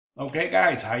Okay,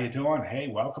 guys, how you doing? Hey,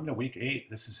 welcome to week 8.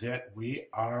 This is it. We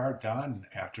are done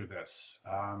after this.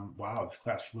 Wow, this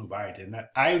class flew by, didn't it?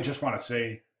 I just want to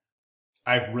say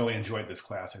I've really enjoyed this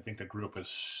class. I think the group is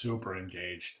super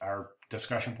engaged. Our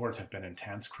discussion boards have been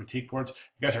intense. Critique boards,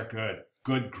 you guys are good.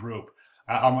 Good group.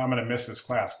 I'm going to miss this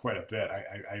class quite a bit.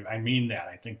 I mean that.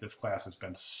 I think this class has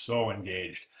been so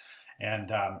engaged.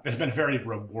 And it's been very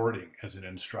rewarding as an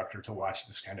instructor to watch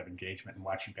this kind of engagement and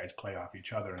watch you guys play off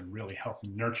each other and really help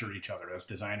nurture each other as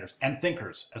designers and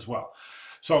thinkers as well.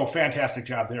 So fantastic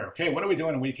job there. Okay, what are we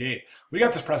doing in week 8? We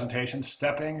got this presentation,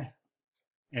 Stepping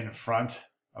in Front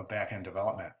of Backend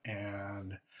Development.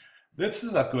 And this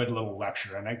is a good little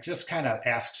lecture, and it just kind of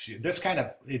asks you, this kind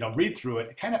of, read through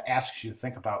it, it kind of asks you to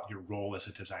think about your role as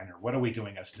a designer. What are we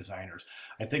doing as designers?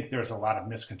 I think there's a lot of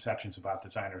misconceptions about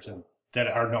designers and that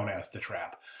are known as the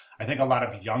trap. I think a lot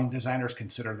of young designers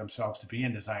consider themselves to be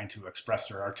in design to express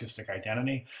their artistic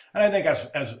identity. And I think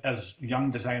as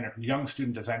young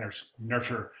student designers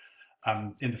nurture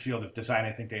in the field of design,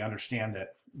 I think they understand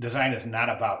that design is not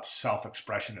about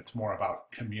self-expression, it's more about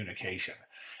communication.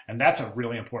 And that's a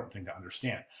really important thing to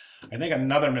understand. I think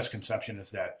another misconception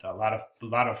is that a lot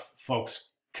of folks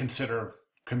consider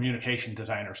communication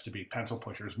designers to be pencil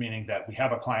pushers, meaning that we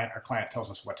have a client, our client tells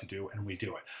us what to do, and we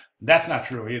do it. That's not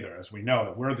true either, as we know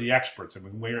that we're the experts. I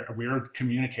mean, we're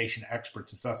communication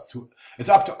experts. It's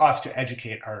up to us to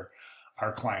educate our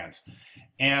clients.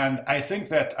 And I think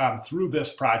that through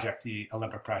this project, the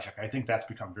Olympic project, I think that's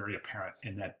become very apparent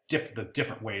in that the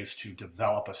different ways to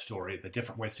develop a story, the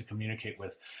different ways to communicate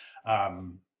with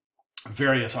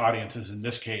various audiences, in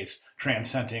this case,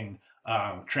 transcending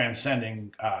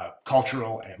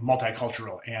cultural,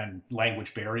 multicultural, and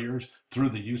language barriers through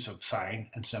the use of sign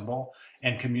and symbol,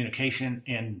 and communication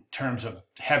in terms of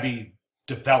heavy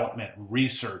development,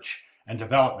 research, and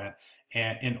development,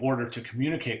 and in order to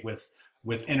communicate with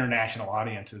international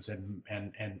audiences and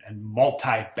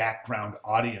multi-background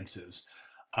audiences.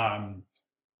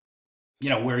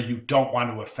 Where you don't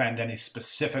want to offend any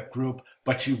specific group,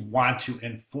 but you want to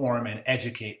inform and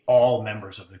educate all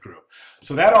members of the group.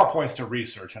 So that all points to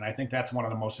research, and I think that's one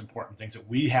of the most important things that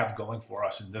we have going for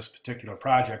us in this particular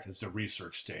project is the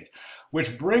research stage,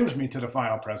 which brings me to the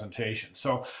final presentation.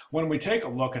 So when we take a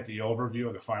look at the overview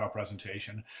of the final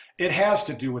presentation, it has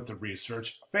to do with the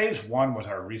research. Phase 1 was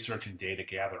our research and data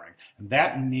gathering, and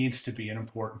that needs to be an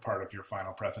important part of your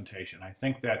final presentation. I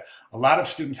think that a lot of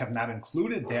students have not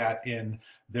included that in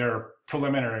their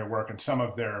preliminary work and some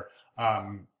of their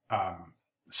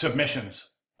submissions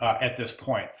at this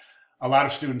point. A lot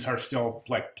of students are still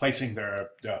like placing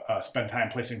spend time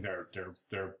placing their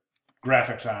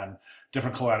graphics on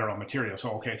different collateral material.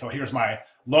 So, okay, so here's my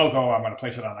logo. I'm going to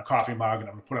place it on a coffee mug, and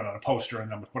I'm going to put it on a poster,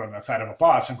 and I'm going to put it on the side of a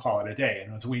bus and call it a day.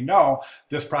 And as we know,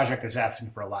 this project is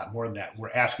asking for a lot more than that.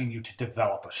 We're asking you to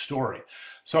develop a story.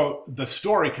 So the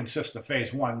story consists of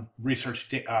phase 1, research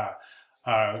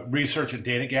and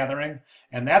data gathering,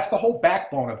 and that's the whole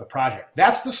backbone of the project.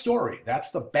 That's the story.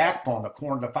 That's the backbone,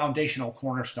 the foundational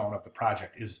cornerstone of the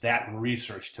project is that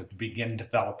research to begin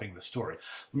developing the story.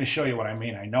 Let me show you what I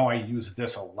mean. I know I use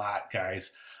this a lot,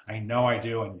 guys. I know I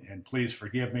do, and please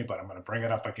forgive me, but I'm going to bring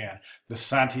it up again. The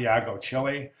Santiago,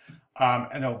 Chile.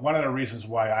 And one of the reasons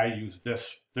why I use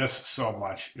this so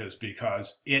much is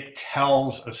because it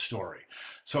tells a story.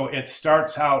 So it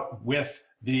starts out with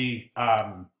the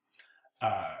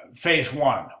phase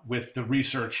 1 with the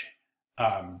research,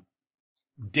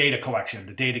 data collection,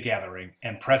 the data gathering,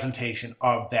 and presentation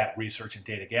of that research and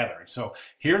data gathering. So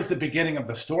here's the beginning of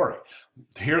the story.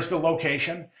 Here's the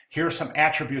location. Here's some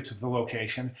attributes of the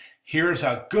location. Here's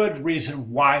a good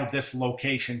reason why this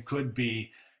location could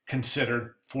be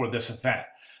considered for this event.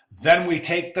 Then we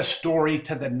take the story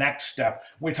to the next step.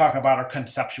 We talk about our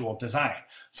conceptual design.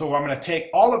 So I'm going to take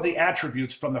all of the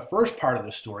attributes from the first part of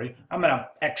the story. I'm going to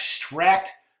extract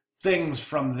things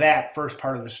from that first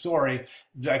part of the story,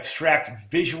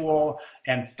 extract visual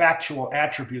and factual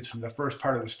attributes from the first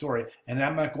part of the story, and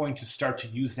I'm going to start to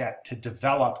use that to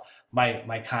develop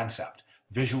my concept,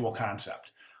 visual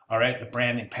concept, all right, the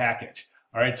branding package.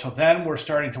 All right, so then we're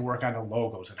starting to work on the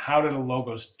logos and how do the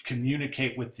logos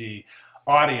communicate with the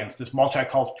audience, this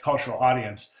multicultural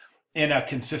audience, in a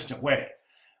consistent way,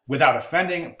 without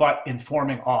offending, but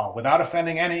informing all, without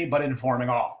offending any, but informing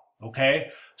all, okay?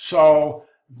 So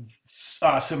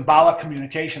symbolic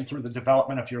communication through the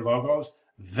development of your logos.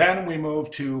 Then we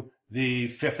move to the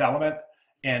 5th element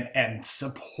and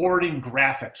supporting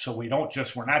graphics. So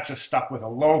we're not just stuck with a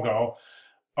logo.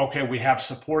 Okay, we have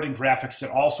supporting graphics that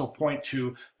also point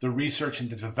to the research and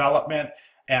the development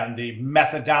and the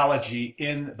methodology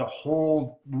in the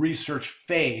whole research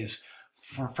phase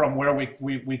from where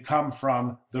we come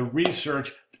from the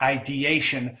research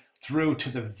ideation through to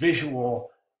the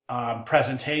visual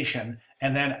presentation,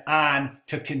 and then on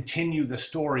to continue the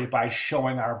story by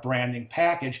showing our branding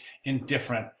package in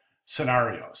different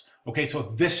scenarios. Okay, so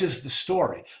this is the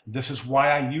story. This is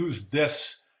why I use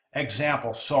this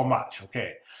example so much.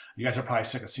 Okay, you guys are probably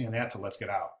sick of seeing that, so let's get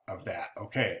out of that.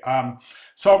 Okay,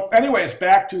 so anyways,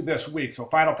 back to this week. So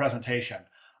final presentation.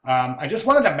 I just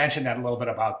wanted to mention that a little bit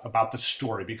about the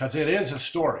story, because it is a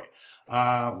story.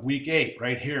 Week 8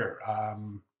 right here.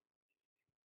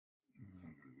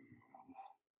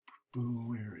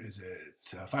 Where is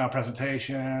it? Final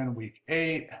presentation, week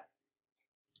 8.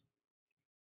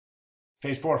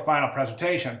 Phase 4 final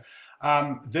presentation.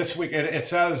 This week, it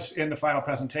says in the final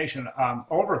presentation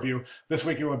overview, this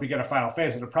week you will begin a final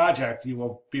phase of the project. You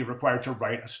will be required to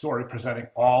write a story presenting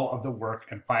all of the work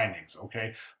and findings,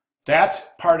 okay? That's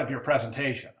part of your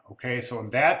presentation, okay? So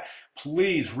in that,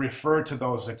 please refer to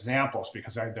those examples,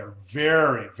 because they're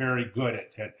very, very good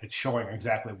at showing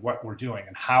exactly what we're doing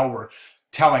and how we're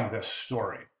telling this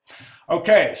story.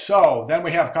 Okay, so then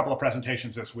we have a couple of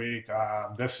presentations this week.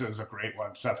 This is a great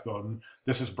one, Seth Godin.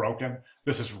 This is Broken.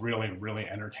 This is really, really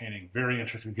entertaining, very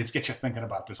interesting. Get you thinking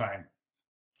about design.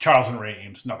 Charles and Ray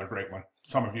Eames, another great one.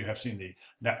 Some of you have seen the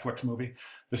Netflix movie.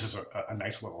 This is a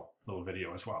nice little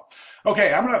video as well.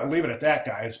 Okay, I'm going to leave it at that,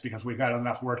 guys, because we've got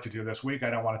enough work to do this week. I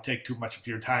don't want to take too much of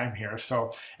your time here.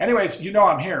 So anyways, you know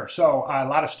I'm here. So a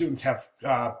lot of students have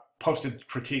posted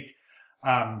critique,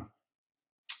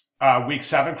 week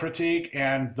 7 critique,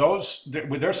 and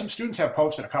there's some students have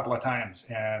posted a couple of times,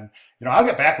 and I'll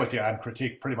get back with you on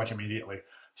critique pretty much immediately.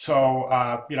 So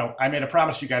I made a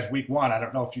promise to you guys week 1. I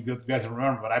don't know if you guys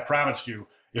remember, but I promised you,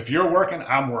 if you're working,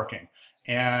 I'm working.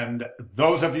 And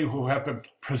those of you who have been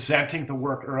presenting the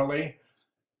work early,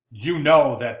 you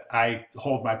know that I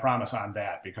hold my promise on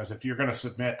that, because if you're going to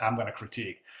submit, I'm going to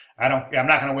critique. I'm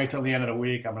not going to wait till the end of the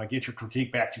week. I'm going to get your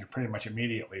critique back to you pretty much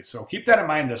immediately. So keep that in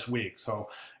mind this week. So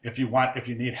if you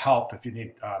need help, if you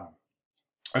need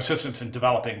assistance in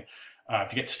developing,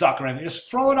 if you get stuck or anything,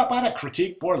 just throw it up on a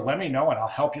critique board. Let me know, and I'll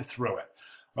help you through it.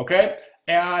 Okay?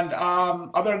 And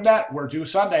other than that, we're due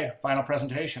Sunday, final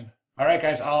presentation. All right,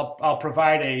 guys, I'll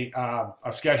provide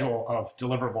a schedule of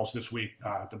deliverables this week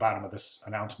at the bottom of this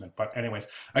announcement. But anyways,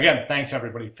 again, thanks,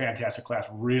 everybody. Fantastic class.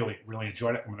 Really, really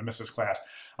enjoyed it. I'm going to miss this class.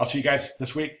 I'll see you guys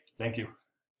this week. Thank you.